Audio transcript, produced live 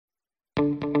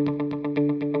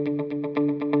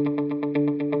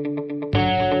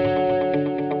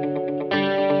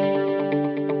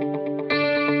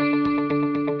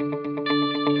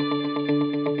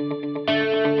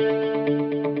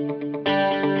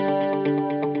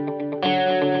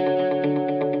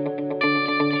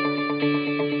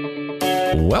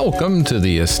Welcome to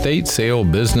the Estate Sale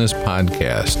Business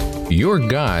Podcast, your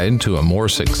guide to a more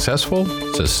successful,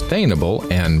 sustainable,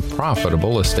 and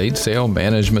profitable estate sale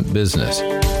management business.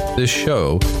 This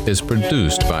show is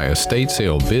produced by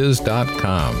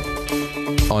EstateSaleBiz.com.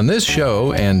 On this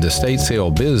show and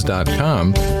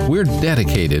EstateSaleBiz.com, we're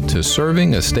dedicated to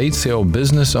serving estate sale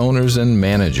business owners and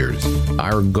managers.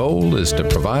 Our goal is to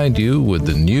provide you with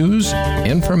the news,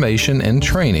 information, and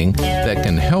training that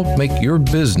can help make your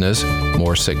business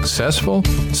more successful,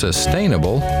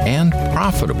 sustainable, and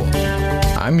profitable.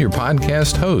 I'm your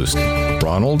podcast host,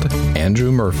 Ronald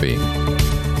Andrew Murphy.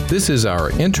 This is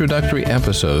our introductory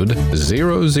episode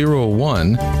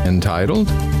 001 entitled,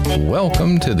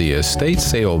 Welcome to the Estate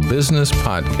Sale Business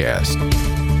Podcast.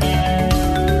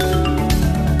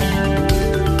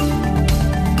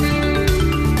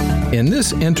 In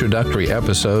this introductory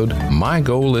episode, my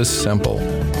goal is simple.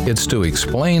 It's to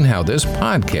explain how this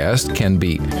podcast can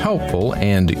be helpful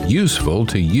and useful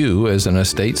to you as an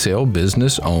estate sale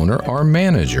business owner or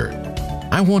manager.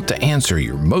 I want to answer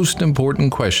your most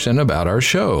important question about our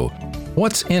show.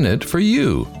 What's in it for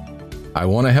you? I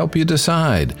want to help you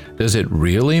decide, does it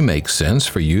really make sense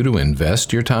for you to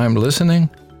invest your time listening?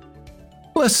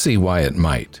 Let's see why it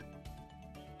might.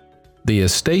 The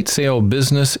estate sale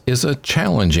business is a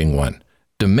challenging one.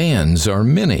 Demands are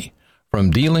many,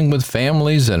 from dealing with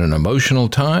families at an emotional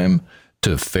time,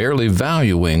 to fairly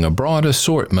valuing a broad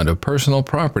assortment of personal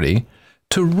property,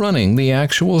 to running the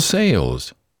actual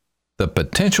sales. The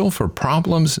potential for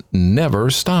problems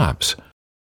never stops.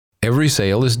 Every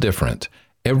sale is different,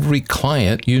 every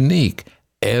client unique,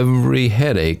 every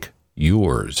headache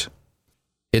yours.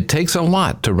 It takes a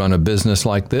lot to run a business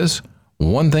like this.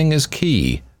 One thing is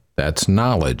key, that's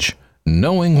knowledge.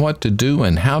 Knowing what to do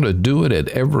and how to do it at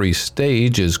every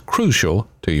stage is crucial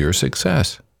to your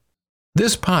success.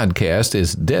 This podcast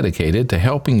is dedicated to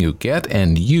helping you get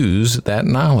and use that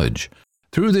knowledge.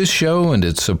 Through this show and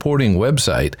its supporting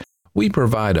website, we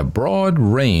provide a broad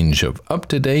range of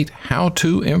up-to-date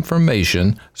how-to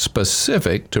information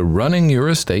specific to running your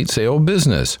estate sale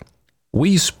business.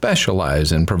 We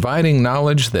specialize in providing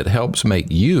knowledge that helps make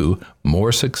you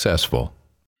more successful.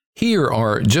 Here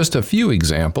are just a few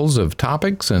examples of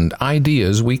topics and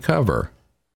ideas we cover.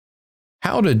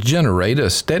 How to generate a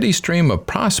steady stream of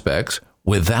prospects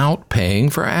without paying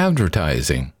for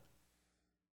advertising.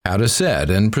 How to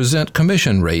set and present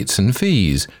commission rates and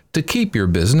fees to keep your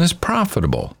business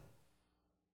profitable.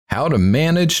 How to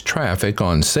manage traffic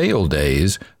on sale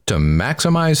days to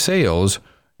maximize sales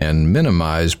and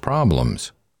minimize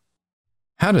problems.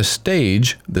 How to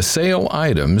stage the sale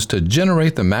items to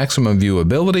generate the maximum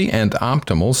viewability and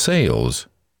optimal sales.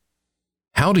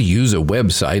 How to use a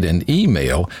website and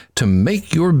email to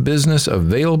make your business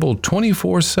available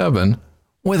 24/7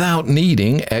 without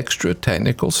needing extra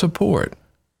technical support.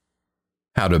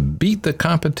 How to beat the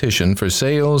competition for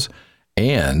sales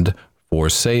and for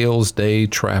sales day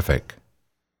traffic.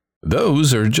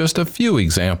 Those are just a few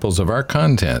examples of our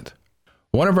content.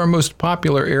 One of our most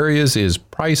popular areas is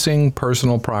pricing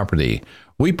personal property.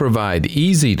 We provide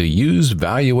easy-to-use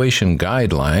valuation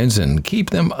guidelines and keep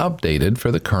them updated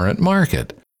for the current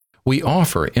market. We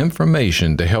offer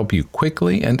information to help you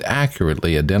quickly and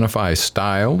accurately identify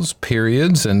styles,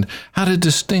 periods, and how to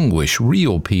distinguish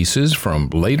real pieces from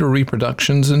later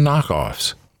reproductions and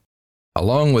knockoffs.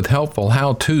 Along with helpful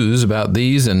how-tos about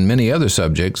these and many other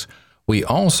subjects, we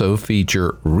also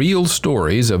feature real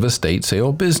stories of estate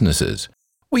sale businesses.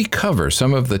 We cover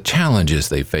some of the challenges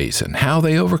they face and how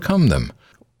they overcome them.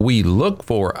 We look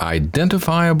for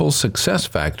identifiable success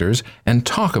factors and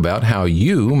talk about how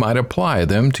you might apply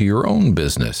them to your own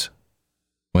business.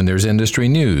 When there's industry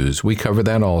news, we cover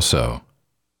that also.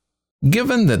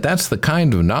 Given that that's the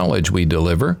kind of knowledge we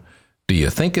deliver, do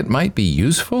you think it might be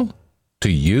useful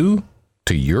to you,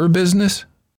 to your business?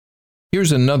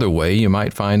 Here's another way you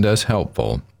might find us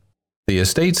helpful. The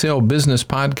Estate Sale Business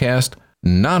Podcast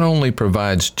not only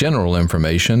provides general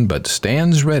information, but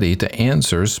stands ready to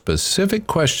answer specific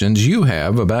questions you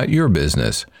have about your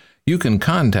business. You can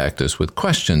contact us with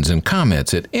questions and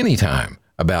comments at any time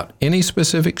about any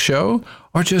specific show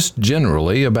or just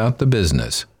generally about the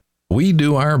business. We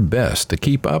do our best to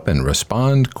keep up and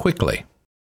respond quickly.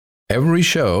 Every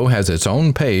show has its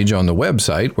own page on the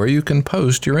website where you can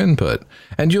post your input,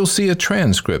 and you'll see a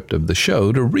transcript of the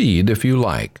show to read if you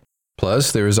like.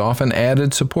 Plus, there is often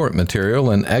added support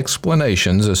material and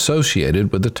explanations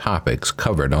associated with the topics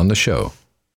covered on the show.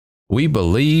 We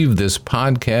believe this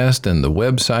podcast and the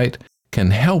website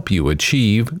can help you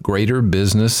achieve greater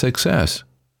business success.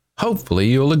 Hopefully,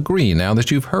 you'll agree now that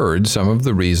you've heard some of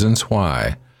the reasons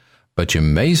why. But you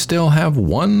may still have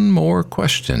one more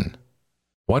question.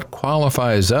 What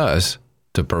qualifies us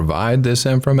to provide this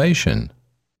information?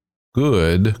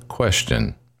 Good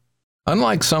question.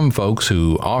 Unlike some folks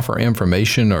who offer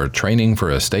information or training for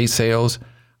estate sales,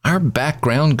 our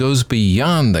background goes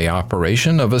beyond the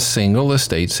operation of a single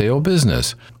estate sale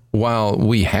business. While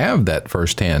we have that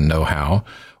first-hand know-how,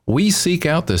 we seek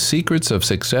out the secrets of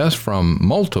success from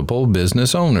multiple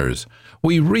business owners.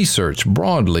 We research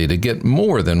broadly to get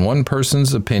more than one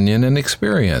person's opinion and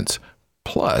experience.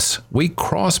 Plus, we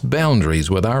cross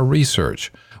boundaries with our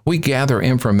research. We gather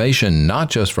information not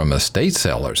just from estate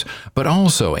sellers, but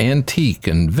also antique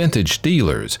and vintage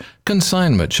dealers,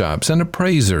 consignment shops, and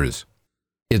appraisers.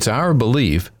 It's our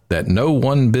belief that no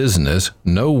one business,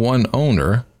 no one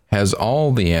owner has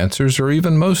all the answers or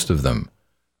even most of them.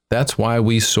 That's why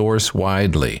we source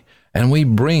widely, and we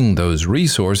bring those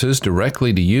resources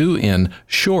directly to you in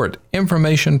short,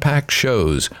 information-packed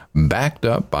shows, backed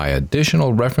up by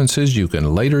additional references you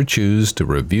can later choose to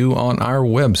review on our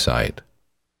website.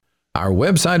 Our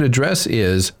website address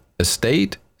is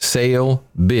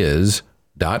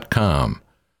estatesalebiz.com.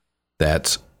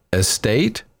 That's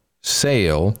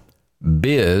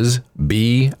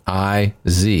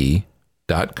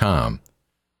estatesalebiz.com.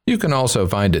 You can also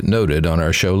find it noted on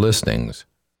our show listings.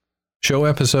 Show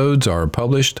episodes are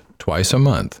published twice a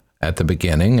month, at the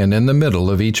beginning and in the middle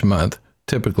of each month,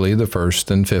 typically the 1st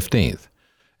and 15th.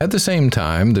 At the same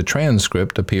time, the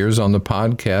transcript appears on the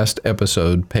podcast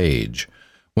episode page.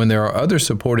 When there are other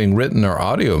supporting written or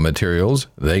audio materials,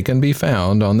 they can be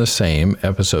found on the same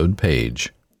episode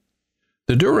page.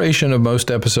 The duration of most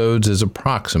episodes is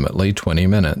approximately 20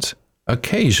 minutes.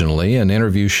 Occasionally, an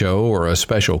interview show or a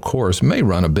special course may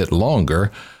run a bit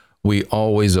longer. We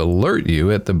always alert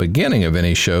you at the beginning of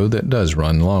any show that does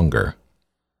run longer.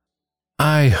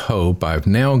 I hope I've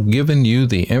now given you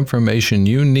the information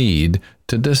you need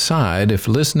to decide if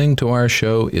listening to our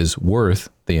show is worth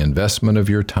the investment of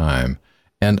your time.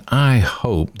 And I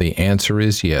hope the answer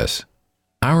is yes.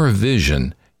 Our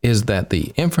vision is that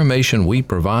the information we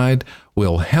provide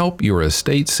will help your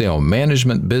estate sale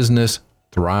management business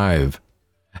thrive,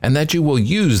 and that you will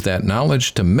use that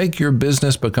knowledge to make your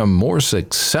business become more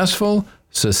successful,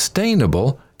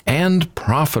 sustainable, and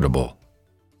profitable.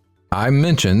 I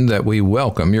mentioned that we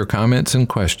welcome your comments and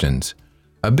questions.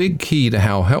 A big key to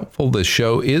how helpful this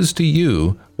show is to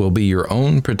you will be your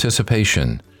own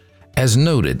participation. As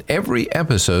noted, every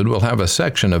episode will have a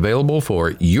section available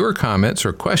for your comments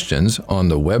or questions on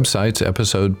the website's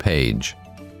episode page.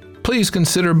 Please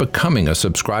consider becoming a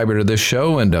subscriber to this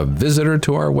show and a visitor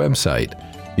to our website.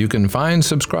 You can find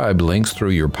subscribe links through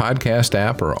your podcast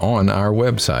app or on our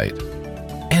website.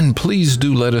 And please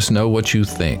do let us know what you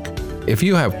think. If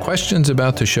you have questions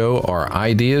about the show or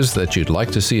ideas that you'd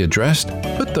like to see addressed,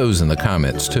 put those in the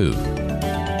comments too.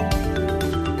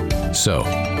 So,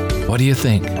 what do you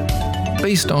think?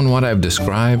 Based on what I've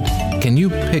described, can you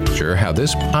picture how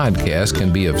this podcast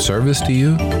can be of service to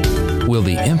you? Will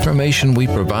the information we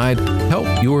provide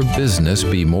help your business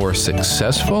be more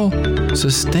successful,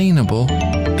 sustainable,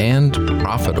 and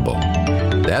profitable?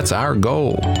 That's our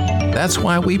goal. That's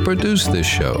why we produce this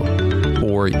show.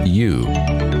 For you.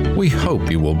 We hope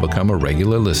you will become a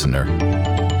regular listener.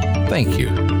 Thank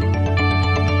you.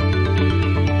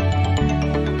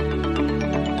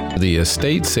 The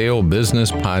Estate Sale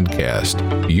Business Podcast,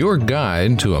 your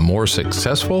guide to a more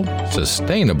successful,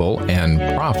 sustainable, and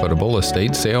profitable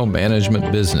estate sale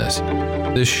management business.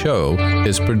 This show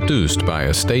is produced by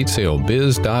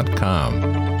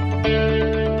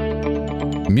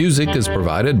estatesalebiz.com. Music is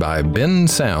provided by Ben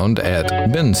Sound at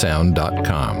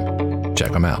bensound.com.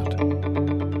 Check them out.